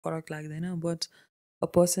फरक लाग्दैन but a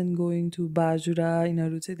person going to Bajura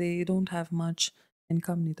यिनीहरू चाहिँ they don't have much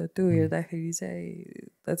income नि त त्यो हेर्दाखेरि चाहिँ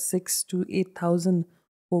that 6,000 to 8,000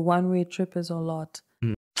 for one way trip is a lot.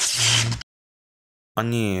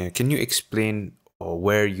 Ani, can you explain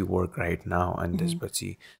where you work right now and त्यसपछि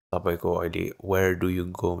तपाईको अहिले where do you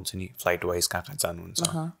go हुन्छ नि flight wise कहाँ जानुहुन्छ?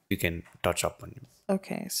 You can touch up on it.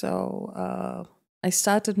 Okay, so I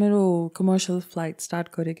started मेरो commercial flight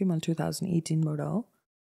start गरेकै मैले 2018 बाट हो.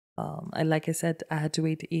 Like I said, I had to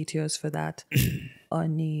wait 8 years for that.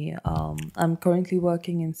 I'm currently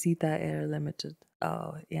working in Sita Air Limited.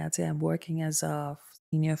 I'm working as a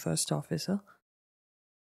senior first officer,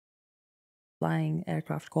 flying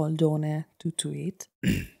aircraft called Dornier 228,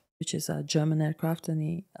 which is a German aircraft. And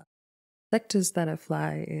the sectors that I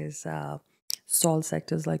fly is stall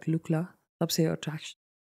sectors like Lukla, Subsea Attraction,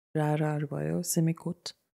 Rara,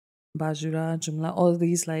 Simikot, Bajura, Jumla, all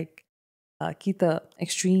these like Kita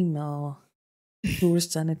extreme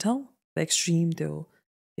tourist ठाउँ, the extreme त्यो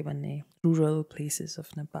के भन्ने rural places of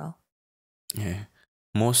Nepal. Yeah,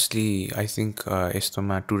 mostly I think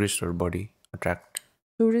यस्तोमा टुरिस्टहरु बढी attract.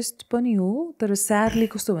 Tourist पनि हो तर sadly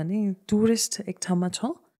कस्तो भने tourist एक ठाउँमा छ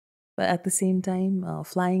but at the same time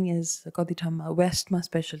flying is कति ठाउँमा west मा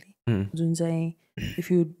especially जुन चाहिँ if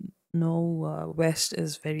you know west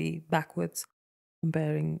is very backwards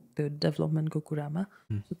comparing the development को कुरामा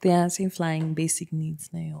so त्यहाँ चाहिँ flying basic needs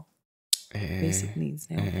नै हो. Basic needs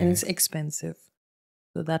now. And it's expensive,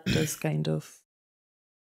 so that is kind of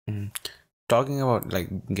talking about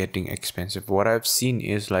like getting expensive. What I've seen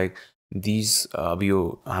is like these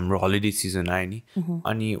हाम्रो holiday season आयो नि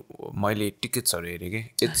अनि मैले टिकट्सहरु हेरे के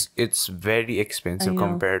it's very expensive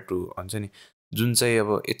compared to हुन्छ नि जुन चाहिँ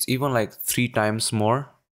अब it's even like 3 times more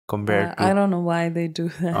compared to I don't know why they do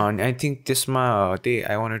that. And I think त्यसमा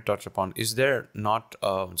I want to touch upon, is there not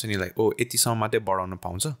हुन्छ नि like यतिसम्म मात्रै बढाउन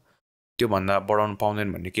पाउँछ त्यो भन्दा बढाउन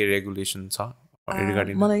पाउँदैन भन्ने के रेगुलेसन छ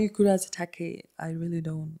रिगार्डिङ मलाई यो कुरा चाहिँ ठ्याक्कै I really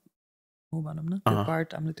don't know भनौँ न त्यो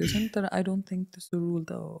पार्ट हाम्रो त्यो छ नि तर I don't think त्यस्तो रुल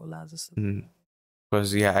त होला जस्तो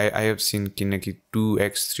because yeah I have seen किनकि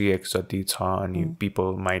 2x 3x जति छ अनि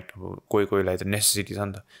people might कोहीलाई त नेसेसिटी छ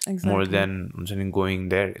नि त more than हुन्छ नि going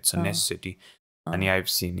there it's a necessity and I've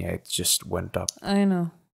seen it just went up. I know.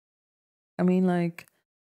 I mean like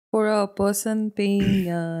for a person paying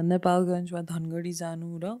Nepalgunj वा धनगढी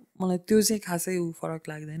जानु र मलाई त्यो चाहिँ खासै फरक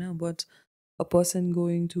लाग्दैन but a person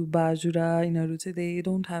going to Bajura यिनीहरू चाहिँ they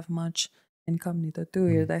don't have much income नि त त्यो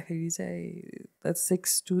हेर्दाखेरि चाहिँ that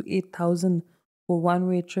 6,000 to 8,000 for one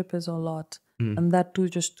way trip is a lot and that too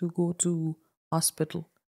just to go to hospital.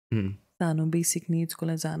 सानो basic needs को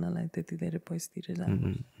लागि जानलाई त्यति धेरै पैसा तिरेर जानु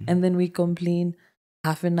and then we complain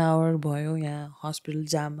half an hour भयो यहाँ hospital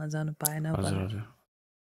जाममा जानु पाएन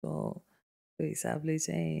so त्यो हिसाबले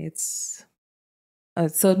चाहिँ it's a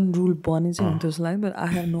certain rule बने चाहिँ हुन्छ जस्तो लाग्यो but I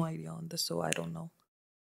have no idea on this so I don't know.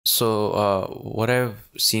 So what I've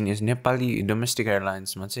seen is Nepali domestic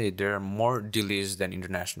airlines मा चाहिँ there are more delays than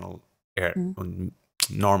international air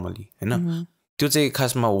normally हैन त्यो चाहिँ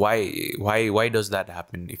खासमा why does that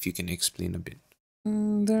happen if you can explain a bit?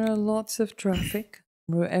 There are lots of traffic.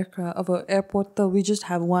 Aircraft airport we just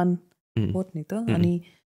have one port नि त अनि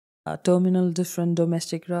terminal different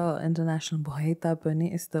domestic र international भए तापनि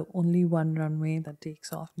is the only one runway that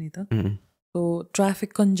takes off नि त so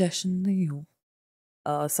traffic congestion नै हो.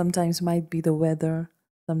 Sometimes might be the weather,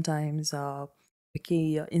 sometimes के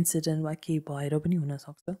incident वा के भएर पनि हुन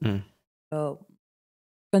सक्छ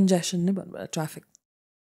congestion नै भन्नु traffic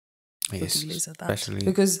especially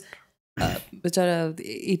because बिचारा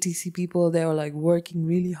ATC people they are like working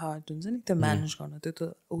really hard हुन्छ नि त्यो manage गर्न त्यो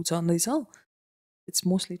त उचाउँदैछ it's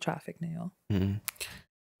mostly traffic नै हो.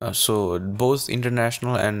 So both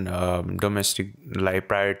international and domestic like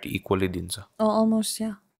priority equally दिन्छ almost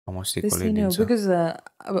yeah almost equally दिन्छ because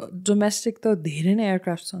domestic त धेरै नै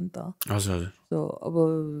aircraft छ नि त हजुर so अब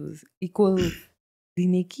equal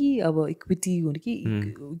दिने कि अब इक्विटी हुने कि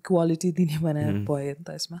इक्वालिटी दिने भनेर भयो नि त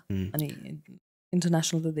यसमा अनि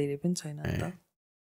इन्टरनेसनल त धेरै पनि छैन नि त